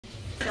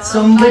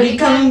Somebody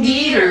come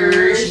get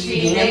her,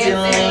 she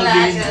dancing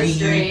like a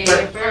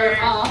stripper.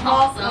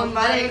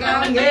 Somebody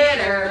come get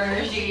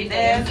her, she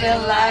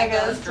dancing like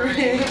a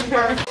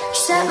stripper.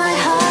 Set my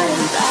heart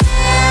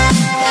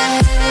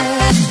on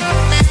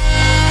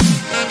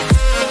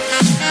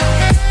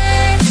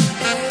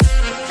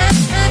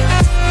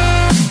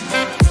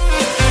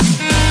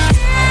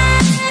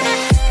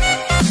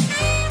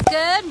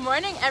Good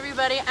morning,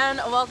 everybody, and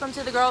welcome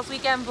to the Girls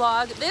Weekend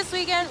vlog. This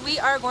weekend we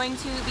are going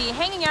to be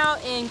hanging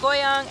out in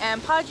Goyang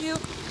and Paju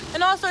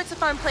and all sorts of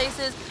fun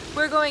places.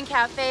 We're going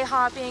cafe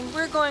hopping,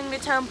 we're going to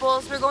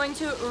temples, we're going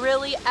to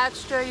really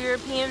extra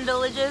European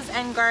villages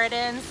and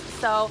gardens,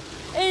 so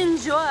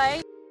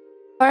enjoy!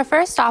 Our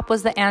first stop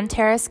was the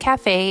Terrace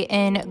Cafe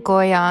in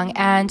Goyang,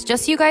 and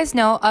just so you guys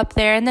know, up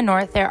there in the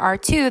north there are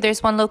two.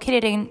 There's one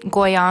located in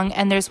Goyang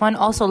and there's one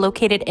also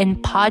located in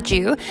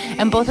Paju,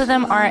 and both of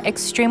them are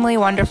extremely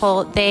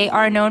wonderful. They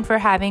are known for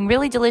having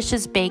really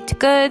delicious baked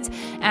goods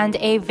and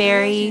a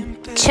very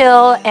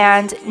chill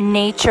and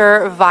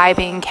nature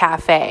vibing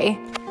cafe.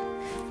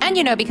 And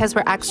you know, because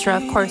we're extra,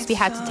 of course, we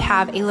had to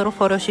have a little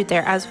photo shoot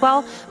there as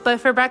well. But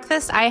for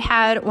breakfast, I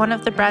had one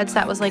of the breads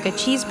that was like a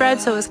cheese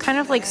bread, so it was kind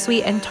of like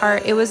sweet and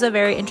tart. It was a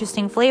very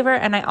interesting flavor.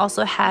 And I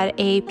also had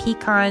a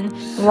pecan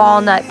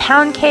walnut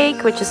pound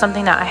cake, which is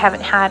something that I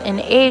haven't had in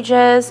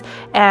ages.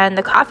 And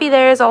the coffee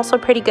there is also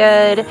pretty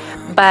good.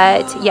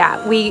 But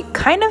yeah, we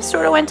kind of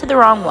sort of went to the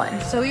wrong one.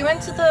 So we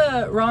went to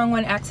the wrong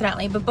one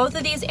accidentally, but both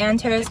of these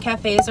Terrace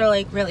cafes are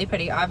like really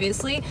pretty,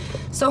 obviously.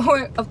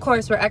 So of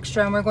course we're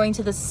extra and we're going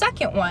to the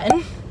second one.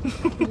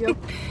 Yep.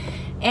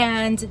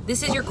 And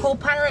this is your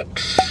co-pilot,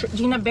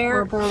 Gina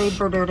Bear. And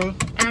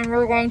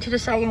we're going to the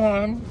second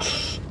one.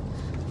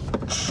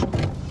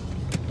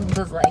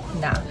 Just like,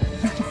 nah.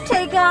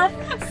 Take off.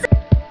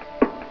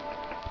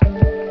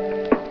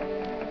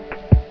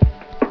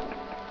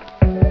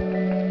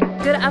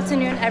 Good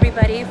afternoon,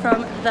 everybody,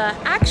 from the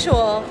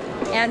actual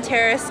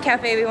Terrace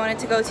Cafe we wanted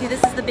to go to.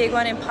 This is the big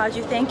one in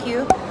Paju. Thank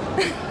you.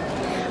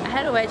 I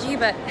had a wedgie,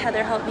 but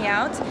Heather helped me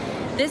out.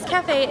 This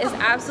cafe is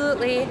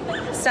absolutely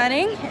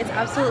stunning. It's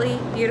absolutely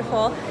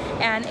beautiful.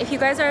 And if you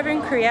guys are ever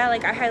in Korea,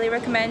 like, I highly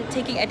recommend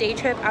taking a day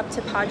trip up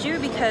to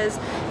Paju, because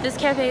this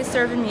cafe is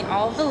serving me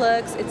all of the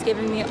looks. It's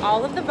giving me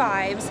all of the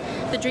vibes.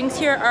 The drinks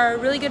here are a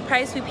really good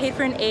price. We paid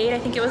for an 8. I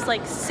think it was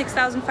like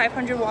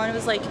 6,500 won. It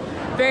was like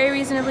very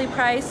reasonably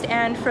priced.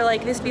 And for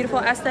like this beautiful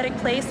aesthetic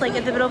place, like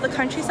in the middle of the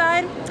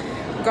countryside,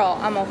 girl,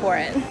 I'm all for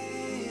it.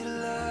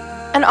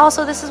 And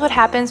also, this is what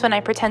happens when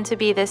I pretend to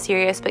be this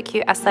serious but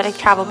cute aesthetic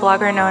travel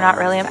blogger. No, not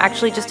really. I'm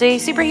actually just a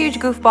super huge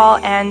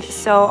goofball, and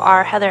so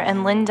are Heather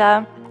and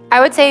Linda. I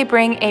would say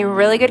bring a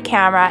really good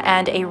camera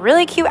and a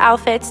really cute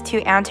outfit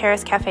to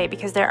Terrace Cafe,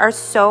 because there are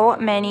so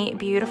many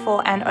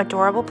beautiful and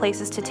adorable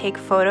places to take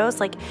photos.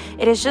 Like,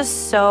 it is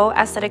just so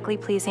aesthetically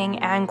pleasing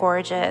and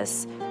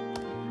gorgeous.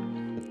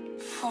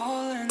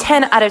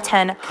 10 out of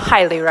 10,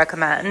 highly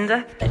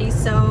recommend.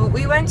 So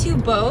we went to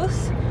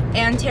both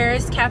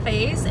Terrace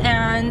cafes,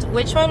 and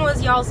which one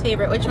was y'all's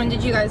favorite? Which one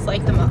did you guys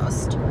like the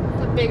most?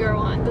 The bigger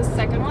one, the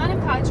second one in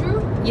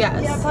Paju.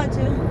 Yes. Yeah,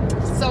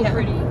 Paju. So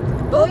pretty.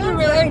 Both are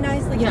really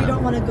nice. Like, you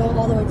don't want to go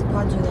all the way to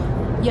Paju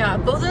though. Yeah,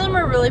 both of them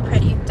are really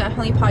pretty.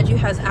 Definitely Paju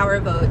has our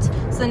vote.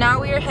 So now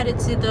we are headed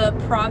to the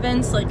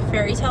province, like,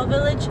 fairy tale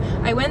village.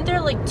 I went there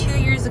like 2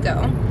 years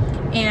ago,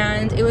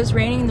 and it was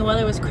raining, the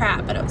weather was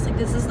crap, but I was like,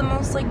 this is the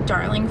most like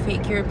darling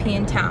fake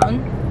European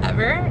town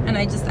ever, and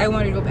I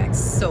wanted to go back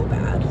so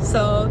bad.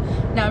 So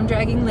now I'm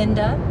dragging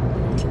Linda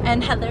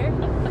and Heather.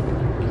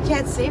 You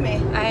can't see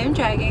me. I am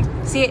dragging.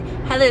 See,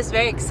 Heather's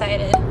very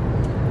excited.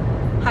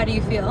 How do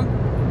you feel?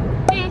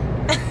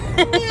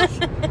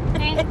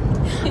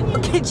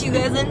 Look at you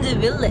guys in the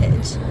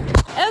village.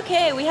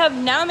 Okay, we have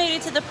now made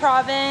it to the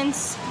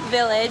province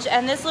village,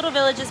 and this little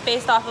village is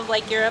based off of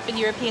like Europe and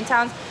European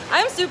towns.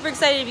 I'm super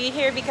excited to be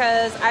here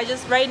because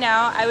right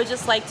now I would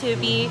just like to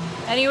be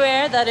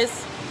anywhere that is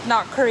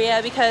not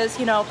Korea, because,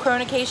 you know,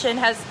 Coronacation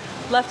has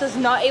left us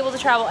not able to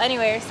travel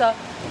anywhere. So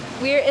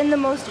we're in the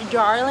most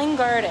darling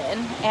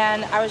garden,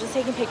 and I was just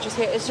taking pictures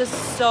here. It's just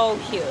so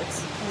cute.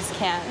 I just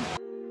can't.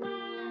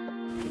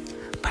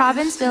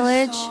 Province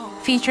Village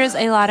features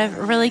a lot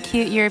of really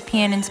cute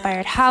European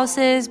inspired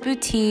houses,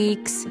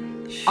 boutiques,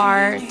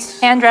 art,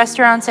 and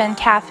restaurants and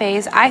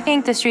cafes. I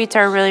think the streets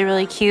are really,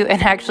 really cute,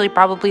 and actually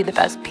probably the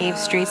best paved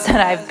streets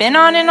that I've been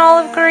on in all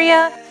of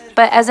Korea.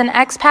 But as an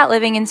expat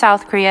living in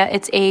South Korea,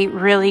 it's a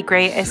really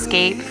great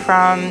escape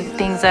from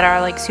things that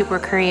are like super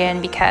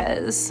Korean,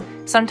 because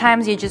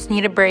sometimes you just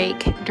need a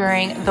break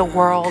during the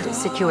world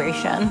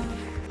situation.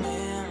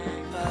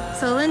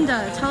 So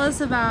Linda, tell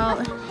us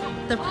about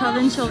the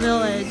provincial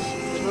village.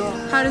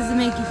 How does it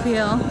make you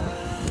feel?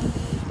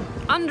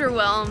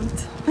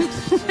 Underwhelmed.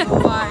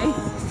 Why?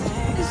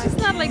 It's just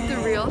not like the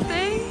real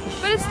thing,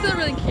 but it's still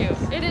really cute.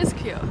 It is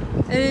cute.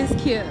 It is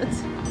cute.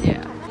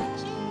 Yeah.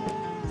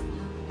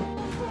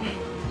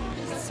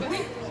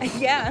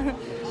 Yeah.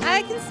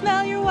 I can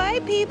smell your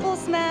white people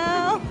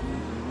smell.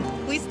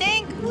 We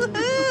stink.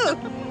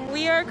 Woohoo!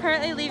 we are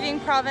currently leaving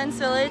Province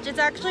Village. It's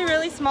actually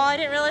really small. I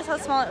didn't realize how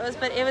small it was,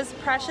 but it was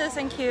precious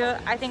and cute.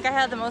 I think I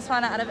had the most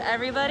fun out of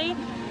everybody.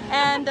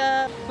 And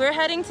we're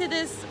heading to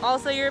this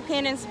also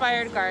European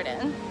inspired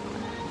garden.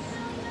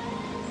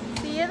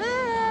 See you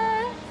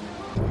there!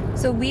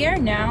 So we are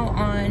now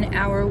on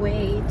our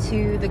way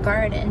to the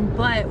garden,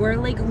 but we're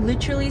like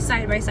literally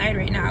side by side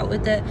right now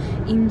with the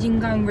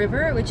Imjingang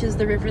River, which is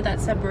the river that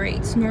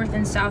separates North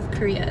and South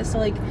Korea. So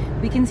like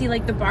we can see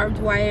like the barbed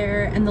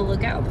wire and the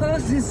lookout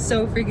post is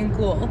so freaking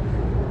cool.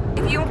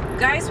 If you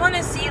guys want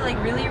to see like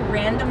really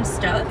random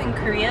stuff in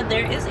Korea,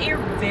 there is a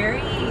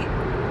very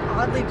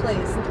Oddly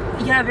placed.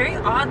 Yeah, very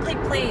oddly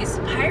placed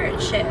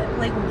pirate ship.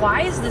 Like,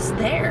 why is this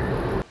there?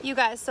 You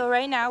guys, so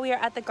right now we are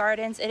at the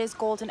gardens. It is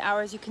golden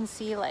hours. You can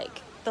see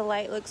like the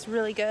light looks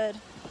really good.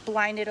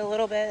 Blinded a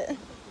little bit.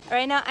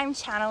 Right now I'm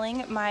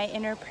channeling my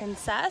inner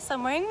princess.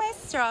 I'm wearing my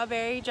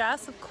strawberry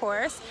dress, of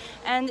course.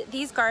 And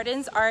these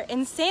gardens are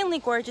insanely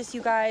gorgeous,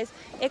 you guys.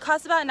 It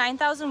costs about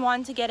 9,000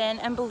 won to get in,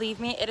 and believe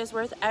me, it is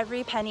worth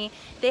every penny.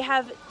 They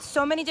have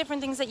so many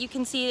different things that you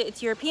can see.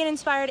 It's European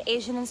inspired,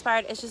 Asian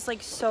inspired. It's just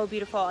like so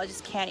beautiful. I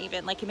just can't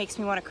even, like, it makes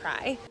me want to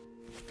cry.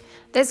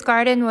 This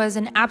garden was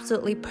an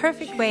absolutely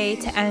perfect way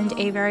to end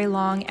a very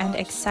long and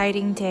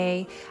exciting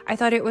day. I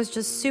thought it was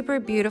just super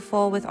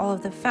beautiful with all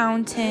of the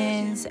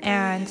fountains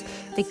and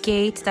the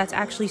gate that's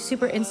actually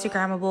super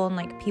Instagrammable, and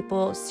like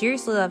people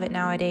seriously love it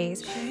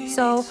nowadays.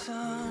 So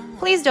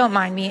please don't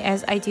mind me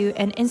as I do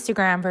an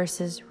Instagram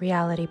versus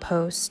reality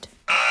post.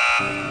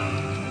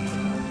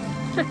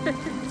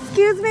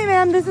 Excuse me,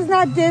 ma'am, this is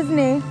not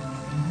Disney.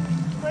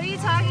 What are you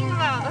talking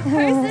about? Of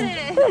course it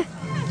is.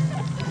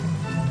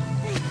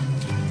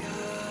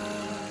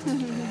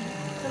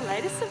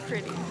 It is so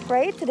pretty.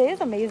 Right? Today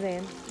is amazing.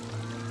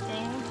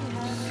 Thank you.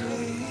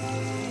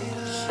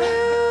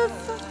 Shoes!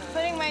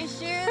 Putting my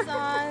shoes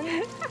on.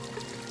 This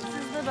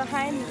is the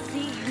behind the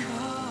scenes.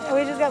 And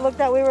we just got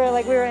looked at. We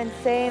were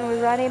insane. We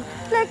were running.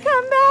 Like,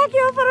 come back,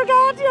 you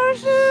forgot your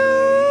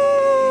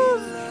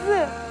shoes!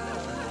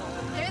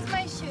 There's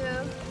my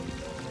shoe.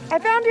 I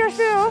found your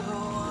shoe.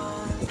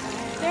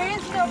 There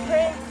is no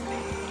prince.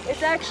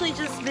 It's actually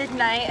just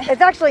midnight.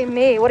 It's actually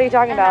me. What are you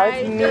talking about?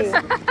 It's me.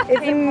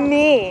 It's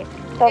me.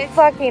 The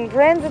fucking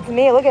prince, it's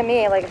me. Look at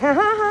me, like,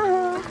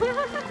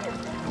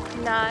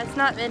 Nah, it's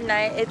not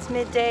midnight. It's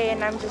midday,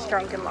 and I'm just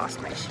drunk and lost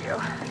my shoe.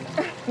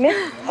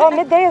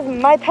 Midday is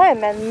my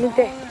time, man.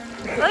 Midday.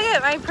 Look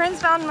at my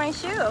prince found my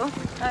shoe.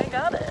 I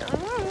got it.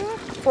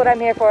 That's what I'm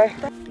here for.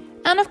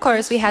 And of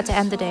course, we had to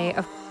end the day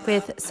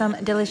with some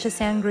delicious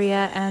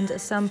sangria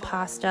and some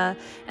pasta.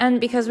 And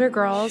because we're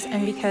girls,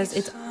 and because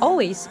it's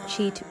always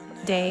cheat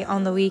day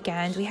on the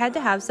weekend, we had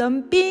to have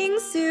some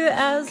bingsu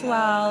as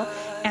well.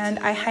 And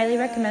I highly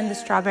recommend the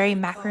strawberry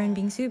macaron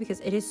bingsu because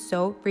it is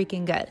so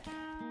freaking good.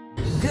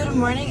 Good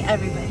morning,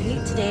 everybody.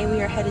 Today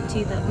we are headed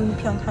to the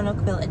Eunpyeong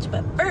Hanok village,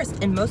 but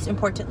first and most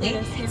importantly,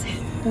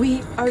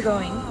 we are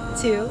going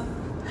to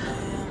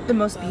the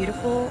most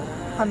beautiful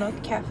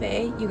Hanok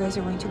cafe. You guys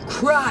are going to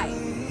cry.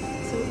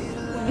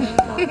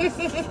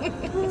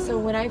 So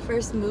when I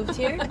first moved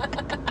here,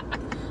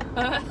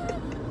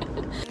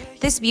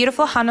 this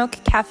beautiful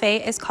Hanok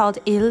cafe is called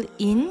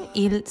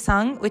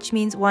Il-Sang, which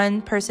means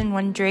one person,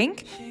 one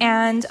drink.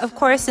 And of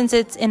course, since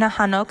it's in a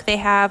Hanok, they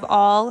have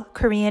all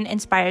Korean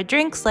inspired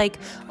drinks like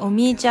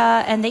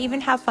omija, and they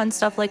even have fun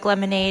stuff like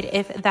lemonade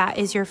if that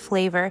is your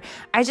flavor.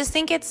 I just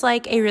think it's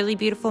like a really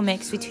beautiful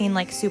mix between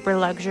like super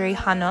luxury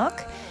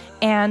Hanok,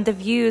 and the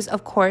views,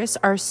 of course,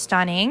 are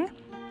stunning.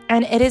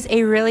 And it is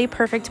a really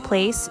perfect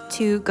place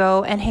to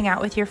go and hang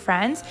out with your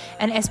friends.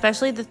 And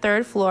especially the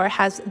third floor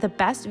has the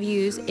best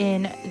views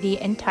in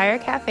the entire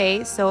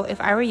cafe. So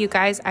if I were you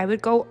guys, I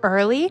would go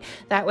early.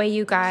 That way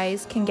you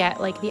guys can get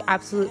like the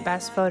absolute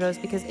best photos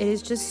because it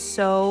is just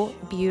so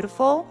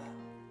beautiful.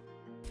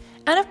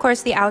 And of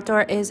course, the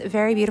outdoor is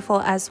very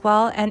beautiful as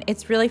well. And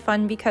it's really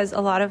fun because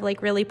a lot of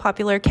like really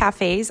popular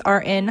cafes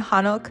are in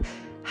Hanok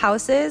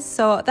houses.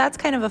 So that's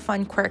kind of a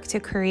fun quirk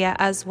to Korea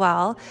as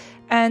well.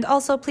 And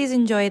also, please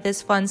enjoy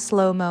this fun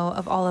slow-mo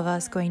of all of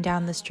us going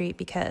down the street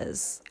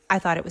because I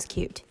thought it was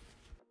cute.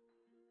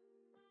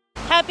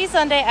 Happy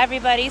Sunday,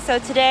 everybody. So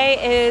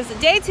today is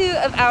day 2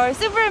 of our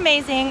super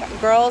amazing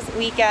girls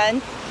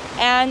weekend.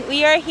 And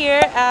we are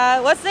here at,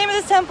 what's the name of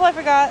this temple? I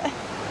forgot.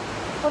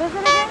 What is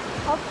it again?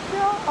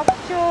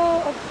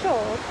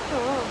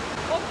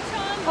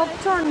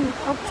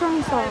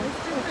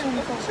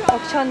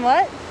 Okcheon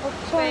what?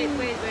 Wait.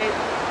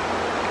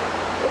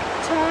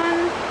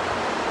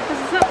 This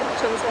is not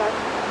Okcheon.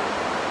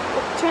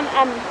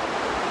 Okcheon-am.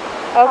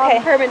 Okay.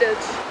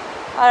 Hermitage.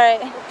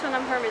 Alright.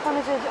 Okcheon-am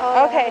Hermitage.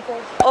 Okay.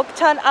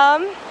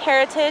 Okcheon-am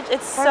Heritage.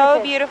 It's so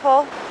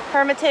beautiful.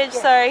 Hermitage,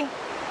 sorry.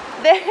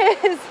 There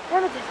is...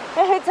 Hermitage.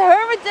 It's a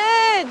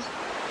hermitage!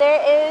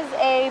 There is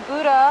a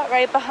Buddha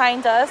right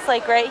behind us,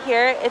 like right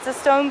here. It's a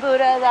stone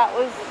Buddha that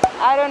was...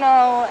 I don't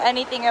know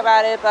anything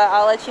about it, but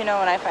I'll let you know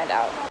when I find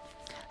out.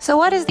 So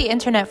what is the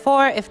internet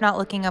for if not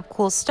looking up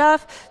cool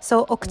stuff?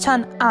 So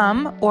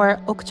Okcheon-am, or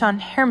Okcheon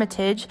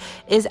Hermitage,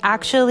 is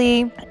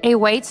actually a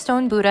white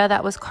stone Buddha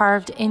that was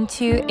carved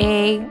into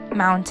a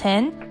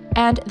mountain.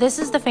 And this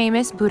is the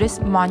famous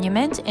Buddhist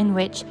monument in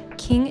which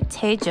King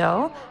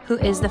Taejo, who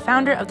is the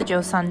founder of the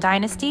Joseon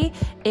dynasty,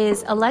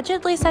 is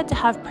allegedly said to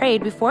have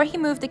prayed before he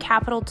moved the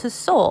capital to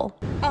Seoul.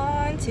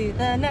 On to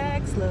the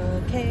next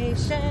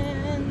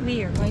location.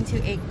 We are going to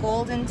a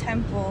golden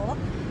temple.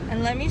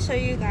 And let me show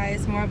you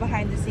guys more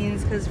behind the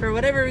scenes, because for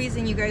whatever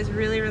reason you guys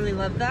really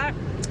love that.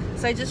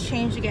 So I just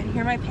changed again.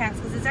 Here are my pants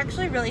because it's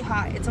actually really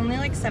hot. It's only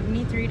like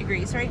 73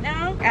 degrees right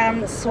now.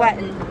 I'm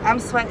sweating.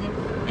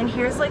 And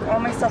here's like all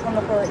my stuff on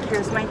the floor. Like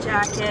here's my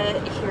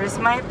jacket. Here's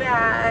my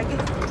bag.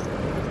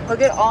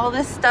 Look at all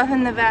this stuff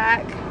in the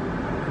back.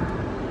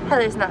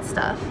 Heather's not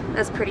stuff.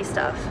 That's pretty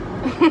stuff.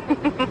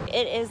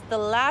 It is the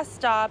last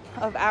stop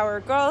of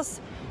our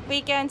girls'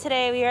 weekend.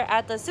 Today we are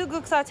at the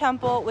Suguksa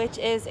temple, which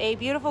is a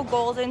beautiful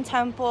golden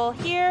temple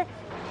here,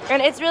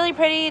 and it's really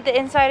pretty. The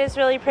inside is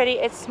really pretty.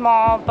 It's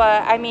small,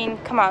 but I mean,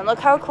 come on, look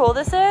how cool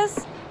this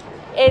is.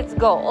 It's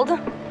gold.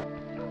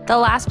 The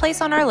last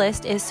place on our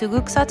list is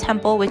Suguksa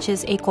Temple, which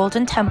is a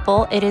golden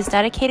temple. It is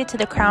dedicated to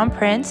the crown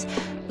prince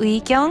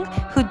Eunpyeong,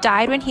 who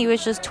died when he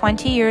was just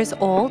 20 years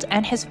old,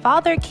 and his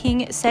father,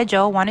 King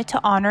Sejong, wanted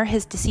to honor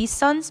his deceased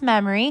son's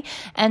memory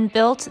and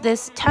built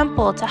this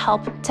temple to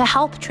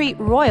help treat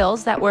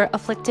royals that were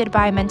afflicted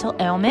by mental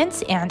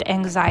ailments and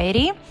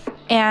anxiety.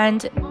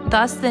 And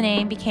thus the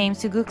name became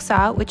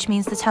Suguksa, which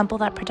means the temple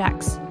that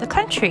protects the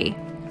country.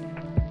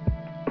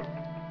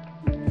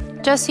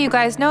 Just so you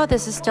guys know,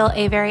 this is still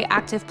a very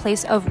active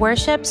place of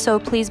worship, so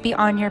please be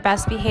on your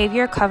best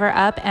behavior, cover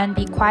up, and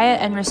be quiet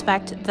and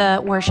respect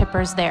the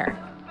worshippers there.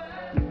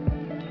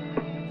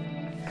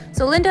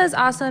 So Linda is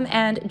awesome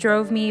and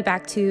drove me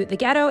back to the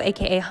ghetto,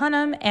 aka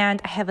Hanam, and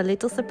I have a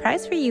little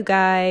surprise for you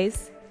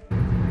guys.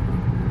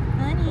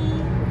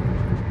 Honey.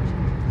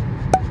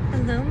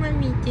 Hello,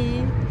 mommy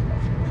dear.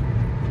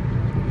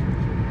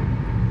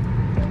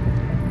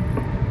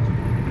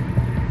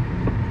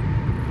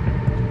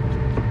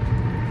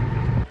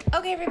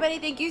 Okay everybody,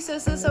 thank you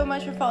so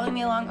much for following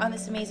me along on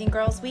this amazing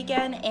girls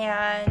weekend,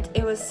 and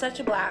it was such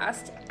a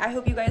blast. I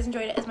hope you guys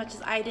enjoyed it as much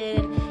as I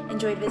did.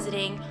 Enjoyed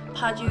visiting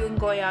Paju and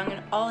Goyang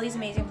and all these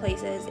amazing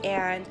places,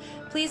 and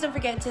please don't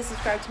forget to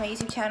subscribe to my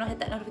YouTube channel, hit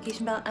that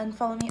notification bell, and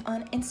follow me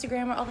on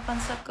Instagram where all the fun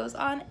stuff goes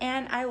on,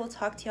 and I will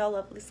talk to y'all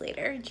lovelies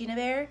later. Gina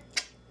Bear,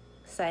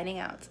 signing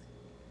out.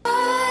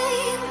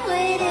 I'm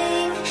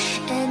waiting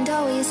and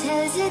always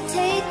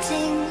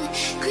hesitating.